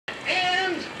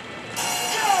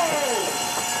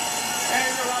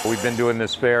We've been doing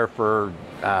this fair for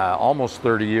almost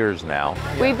 30 years now.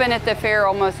 We've been at the fair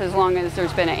almost as long as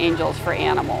there's been an Angels for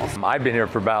Animals. I've been here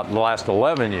for about the last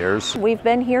 11 years. We've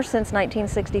been here since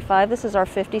 1965. This is our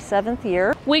 57th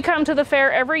year. We come to the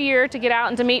fair every year to get out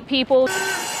and to meet people.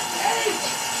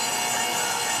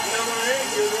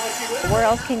 Where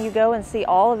else can you go and see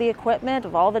all of the equipment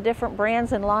of all the different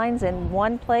brands and lines in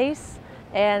one place?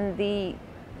 And the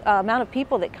amount of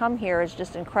people that come here is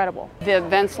just incredible. The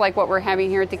events like what we're having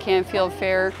here at the Canfield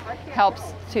Fair helps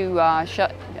to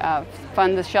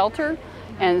fund the shelter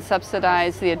and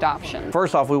subsidize the adoption.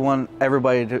 First off, we want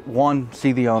everybody to, one,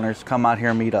 see the owners, come out here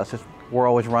and meet us. We're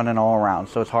always running all around,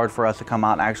 so it's hard for us to come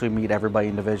out and actually meet everybody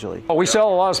individually. We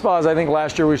sell a lot of spas. I think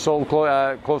last year we sold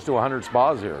close to 100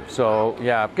 spas here. So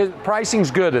yeah, because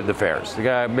pricing's good at the fairs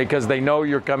because they know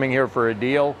you're coming here for a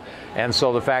deal, and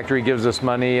so the factory gives us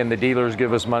money and the dealers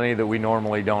give us money that we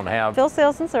normally don't have. Phil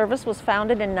Sales and Service was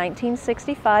founded in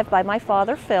 1965 by my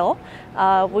father, Phil.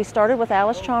 We started with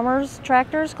Alice Chalmers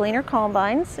tractors, Gleaner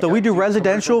combines. So we do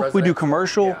residential, we do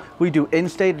commercial, we do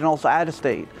in-state and also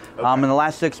out-of-state. In the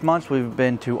last 6 months, we've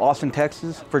been to Austin,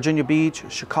 Texas, Virginia Beach,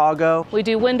 Chicago. We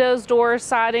do windows, doors,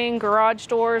 siding, garage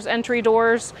doors, entry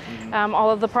doors, all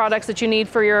of the products that you need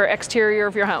for your exterior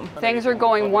of your home. Things are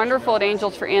going wonderful at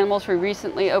Angels for Animals. We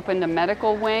recently opened a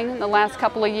medical wing in the last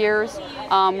couple of years.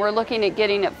 We're looking at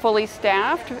getting it fully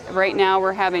staffed. Right now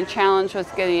we're having challenge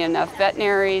with getting enough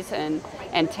veterinaries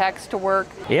and techs to work.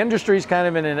 The industry's kind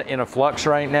of in a flux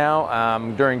right now.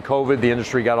 During COVID, the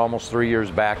industry got almost 3 years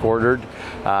back ordered.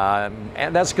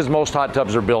 And that's because most hot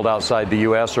tubs are built outside the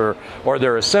U.S. or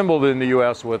they're assembled in the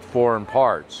U.S. with foreign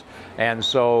parts. And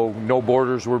so no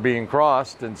borders were being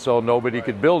crossed, and so nobody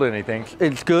could build anything.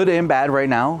 It's good and bad right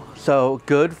now. So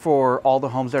good for all the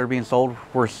homes that are being sold.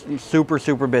 We're super,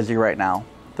 super busy right now.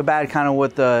 The bad kind of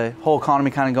with the whole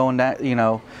economy kind of going down, you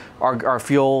know, our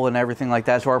fuel and everything like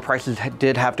that. So our prices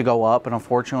did have to go up, and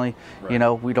unfortunately, you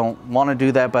know, we don't want to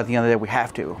do that, but at the end of the day, we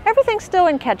have to. Everything's still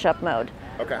in catch-up mode.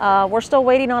 Okay. We're still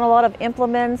waiting on a lot of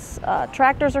implements.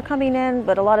 Tractors are coming in,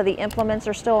 but a lot of the implements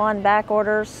are still on back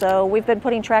orders. So we've been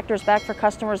putting tractors back for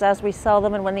customers as we sell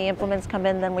them, and when the implements come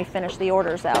in, then we finish the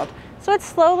orders out. So it's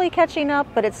slowly catching up,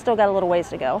 but it's still got a little ways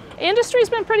to go. Industry's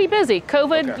been pretty busy.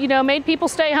 COVID, you know, made people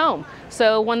stay home.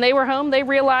 So when they were home, they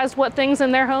realized what things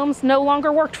in their homes no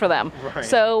longer worked for them. Right.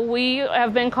 So we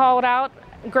have been called out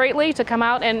greatly to come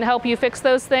out and help you fix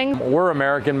those things. We're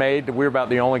American made. We're about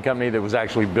the only company that was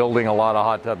actually building a lot of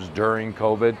hot tubs during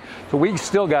COVID. So we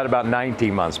still got about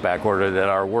 19 months back ordered at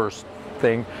our worst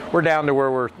thing. We're down to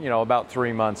where we're, you know, about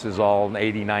 3 months is all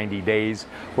 80, 90 days,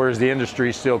 whereas the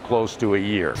industry is still close to a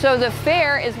year. So the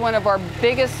fair is one of our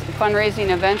biggest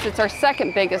fundraising events. It's our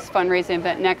second biggest fundraising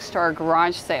event next to our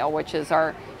garage sale, which is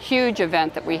our huge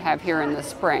event that we have here in the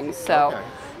spring.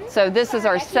 So this is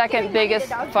our second biggest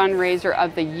fundraiser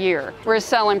of the year. We're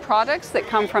selling products that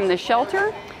come from the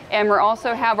shelter, and we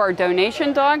also have our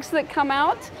donation dogs that come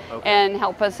out and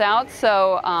help us out.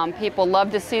 So people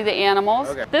love to see the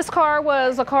animals. This car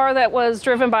was a car that was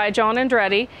driven by John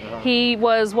Andretti. He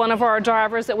was one of our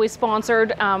drivers that we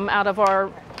sponsored out of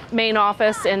our main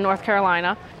office in North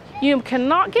Carolina. You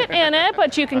cannot get in it,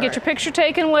 but you can get your picture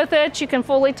taken with it. You can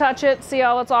fully touch it, see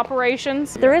all its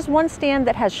operations. There is one stand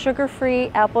that has sugar-free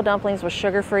apple dumplings with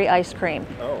sugar-free ice cream.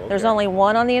 There's only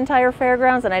one on the entire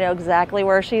fairgrounds, and I know exactly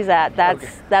where she's at.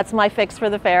 That's my fix for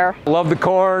the fair. Love the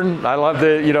corn. I love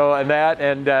the, you know,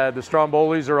 and the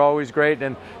strombolis are always great.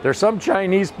 And there's some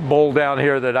Chinese bowl down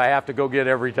here that I have to go get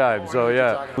every time. So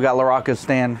yeah. We got LaRocca's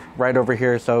stand right over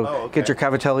here, so get your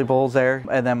cavatelli bowls there.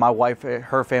 And then my wife,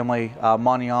 her family,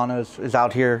 Maniana, is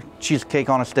out here. Cheesecake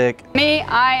on a stick. Me,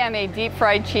 I am a deep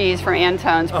fried cheese from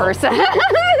Antone's person.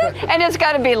 And it's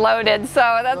got to be loaded,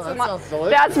 so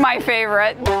that's my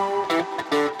favorite.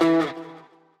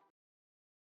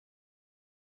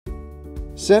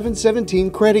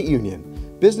 717 Credit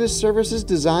Union. Business services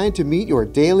designed to meet your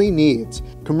daily needs.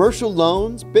 Commercial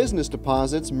loans, business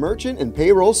deposits, merchant and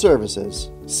payroll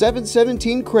services.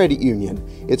 717 Credit Union.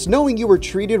 It's knowing you were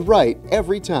treated right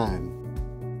every time.